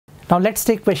Now let's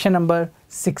take question number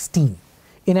 16.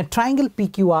 In a triangle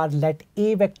PQR, let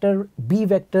A vector, B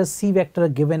vector, C vector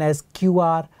given as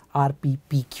QR, RP,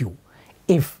 PQ.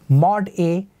 If mod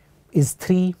A is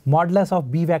 3, modulus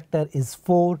of B vector is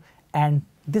 4, and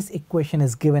this equation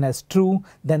is given as true,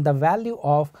 then the value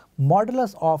of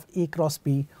modulus of A cross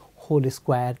B whole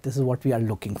square, this is what we are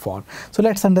looking for. So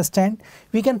let's understand.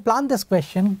 We can plan this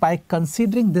question by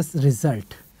considering this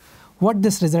result. What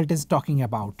this result is talking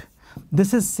about.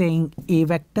 This is saying A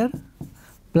vector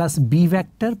plus B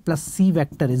vector plus C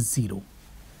vector is 0.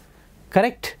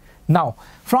 Correct? Now,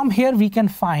 from here we can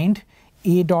find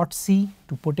A dot C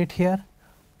to put it here.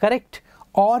 Correct?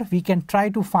 Or we can try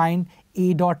to find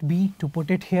A dot B to put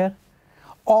it here.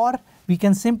 Or we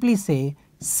can simply say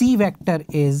C vector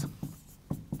is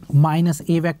minus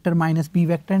A vector minus B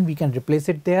vector, and we can replace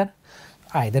it there.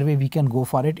 Either way we can go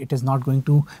for it. It is not going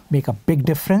to make a big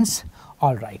difference.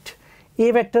 All right. A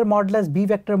vector modulus, B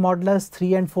vector modulus,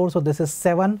 3 and 4. So this is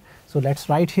 7. So let's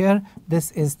write here.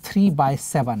 This is 3 by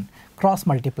 7. Cross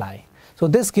multiply. So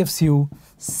this gives you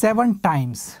 7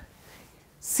 times.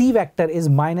 C vector is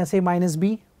minus A minus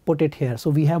B. Put it here. So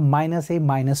we have minus A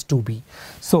minus 2B.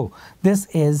 So this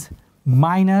is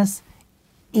minus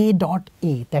A dot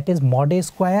A, that is mod A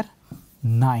square,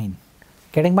 9.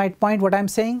 Getting my point what I'm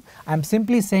saying? I'm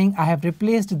simply saying I have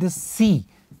replaced this C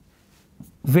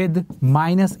with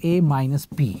minus A minus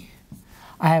B.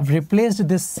 I have replaced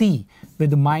this C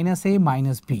with minus A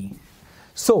minus B.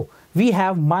 So we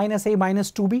have minus A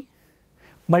minus 2B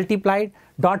multiplied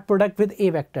dot product with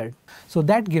A vector. So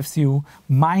that gives you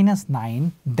minus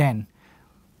 9, then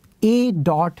A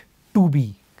dot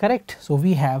 2B. Correct? So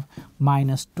we have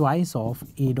minus twice of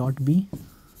A dot B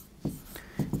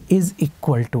is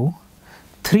equal to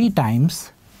 3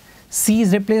 times C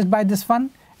is replaced by this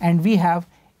one, and we have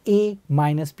A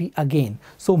minus B again.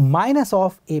 So minus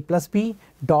of A plus B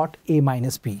dot A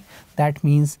minus B. That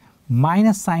means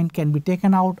minus sign can be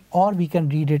taken out, or we can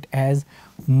read it as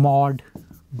mod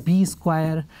B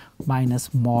square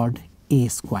minus mod A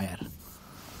square.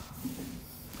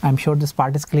 I'm sure this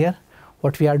part is clear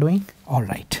what we are doing. All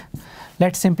right,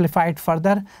 let's simplify it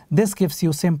further. This gives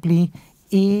you simply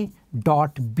A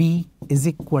dot B is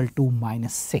equal to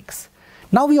minus 6.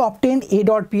 Now we obtained A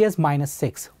dot B as minus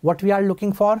 6. What we are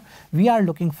looking for? We are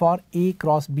looking for A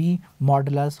cross B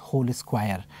modulus whole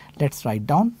square. Let's write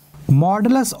down.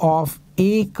 Modulus of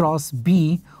A cross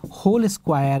B whole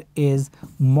square is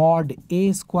mod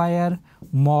A square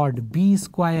mod B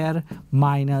square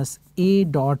minus A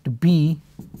dot B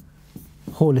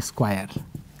whole square.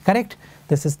 Correct?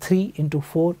 This is 3 into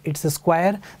 4, it's a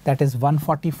square, that is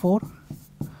 144,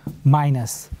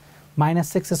 minus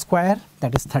 6 square,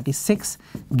 that is 36,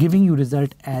 giving you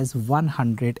result as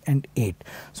 108.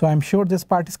 So I'm sure this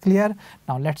part is clear.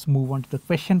 Now let's move on to the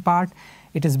question part.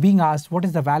 It is being asked what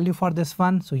is the value for this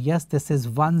one. So yes, this is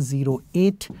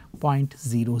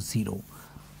 108.00.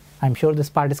 I'm sure this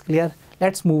part is clear.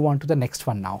 Let's move on to the next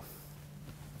one now.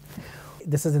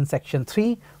 This is in section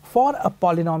 3. For a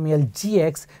polynomial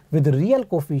gx with real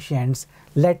coefficients,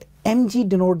 let mg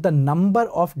denote the number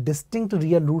of distinct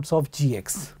real roots of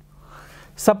gx.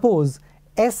 Suppose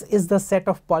S is the set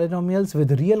of polynomials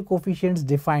with real coefficients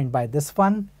defined by this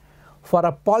one. For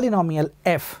a polynomial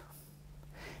f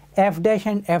dash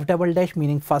and f double dash,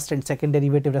 meaning first and second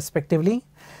derivative respectively,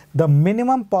 the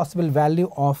minimum possible value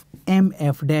of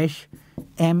mf dash,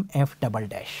 mf double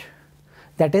dash.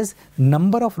 That is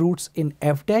number of roots in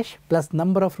f dash plus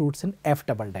number of roots in f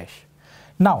double dash.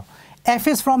 Now f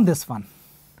is from this one.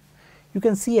 You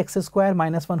can see x square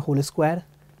minus 1 whole square,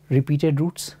 repeated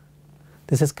roots.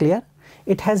 This is clear.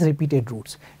 It has repeated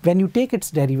roots. When you take its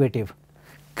derivative,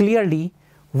 clearly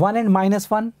 1 and minus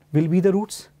 1 will be the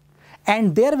roots,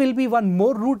 and there will be one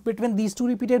more root between these two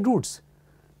repeated roots.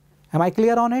 Am I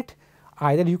clear on it?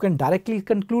 Either you can directly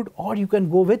conclude or you can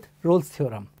go with Rolle's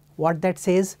theorem. What that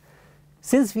says?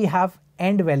 Since we have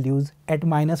end values at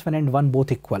minus 1 and 1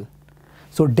 both equal,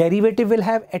 so derivative will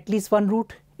have at least one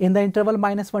root in the interval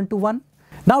minus 1 to 1.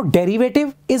 Now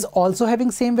derivative is also having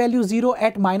same value 0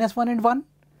 at minus 1 and 1,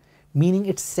 meaning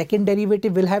its second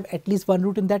derivative will have at least one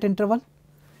root in that interval.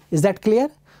 Is that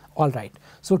clear? All right.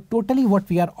 So totally what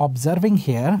we are observing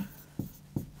here,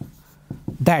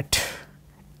 that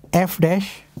f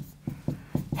dash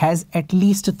has at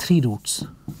least 3 roots.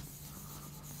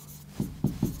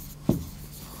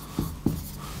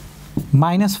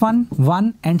 Minus 1,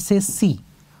 1, and say C.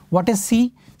 What is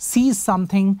C? C is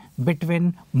something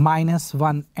between minus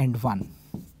 1 and 1.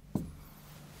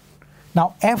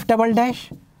 Now f double dash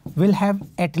will have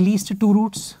at least 2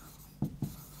 roots.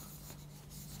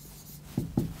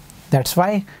 That's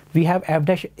why we have f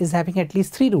dash is having at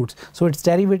least 3 roots. So its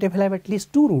derivative will have at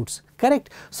least 2 roots. Correct?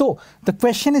 So the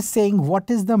question is saying what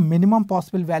is the minimum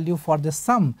possible value for this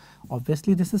sum?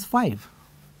 Obviously this is 5.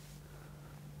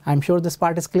 I'm sure this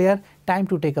part is clear. Time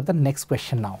to take up the next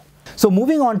question now. So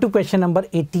moving on to question number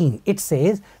 18, it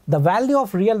says the value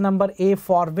of real number a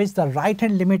for which the right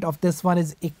hand limit of this one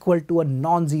is equal to a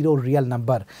non-zero real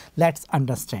number. Let's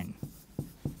understand.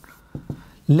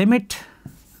 Limit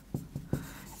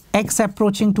x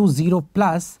approaching to 0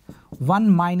 plus 1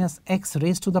 minus x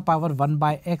raised to the power 1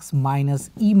 by x minus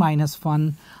e minus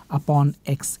 1 upon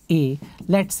xa,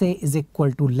 let's say, is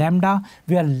equal to lambda,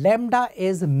 where lambda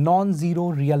is non-zero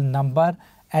real number,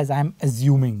 as I am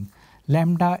assuming.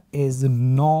 Lambda is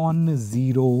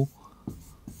non-zero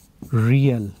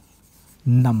real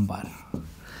number.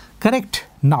 Correct?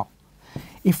 Now,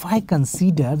 if I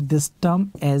consider this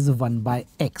term as 1 by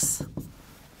x,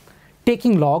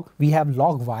 taking log, we have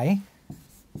log y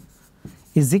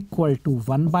is equal to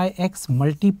 1 by x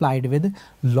multiplied with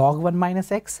log 1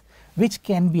 minus x, which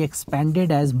can be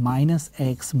expanded as minus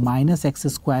x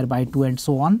square by 2 and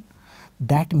so on.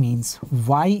 That means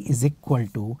y is equal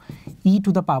to e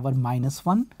to the power minus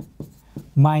 1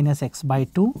 minus x by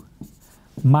 2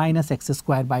 minus x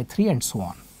square by 3 and so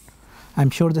on. I'm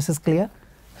sure this is clear.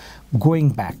 Going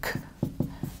back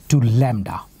to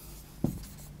lambda,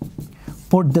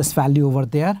 put this value over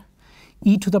there.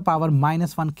 E to the power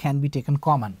minus 1 can be taken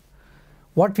common.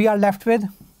 What we are left with?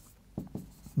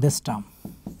 This term.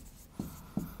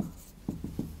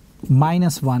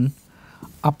 Minus 1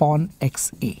 upon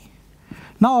xa.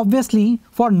 Now obviously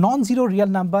for non-zero real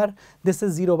number, this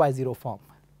is 0 by 0 form.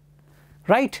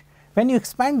 Right? When you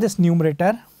expand this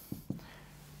numerator,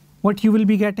 what you will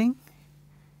be getting?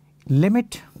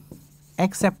 Limit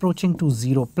x approaching to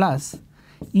 0 plus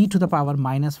e to the power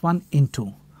minus 1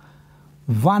 into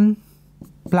 1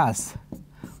 plus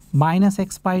minus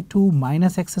x by 2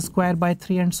 minus x square by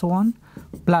 3 and so on,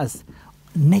 plus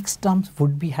next terms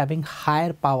would be having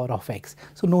higher power of x.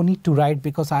 So no need to write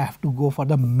because I have to go for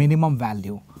the minimum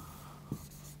value.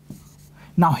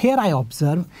 Now here I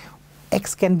observe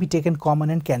x can be taken common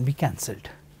and can be cancelled.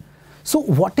 So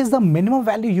what is the minimum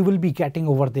value you will be getting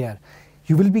over there?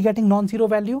 You will be getting non-zero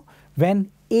value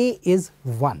when a is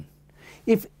 1.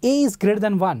 If a is greater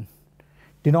than 1,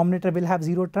 denominator will have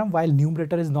 0 term while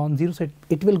numerator is non-zero, so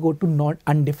it will go to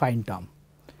non-undefined term.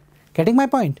 Getting my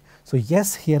point? So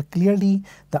yes, here clearly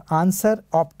the answer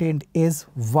obtained is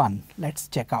 1. Let's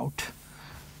check out.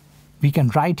 We can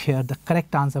write here the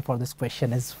correct answer for this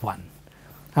question is 1.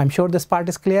 I'm sure this part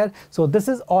is clear. So this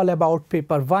is all about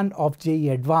paper 1 of JEE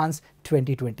Advanced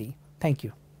 2020. Thank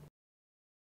you.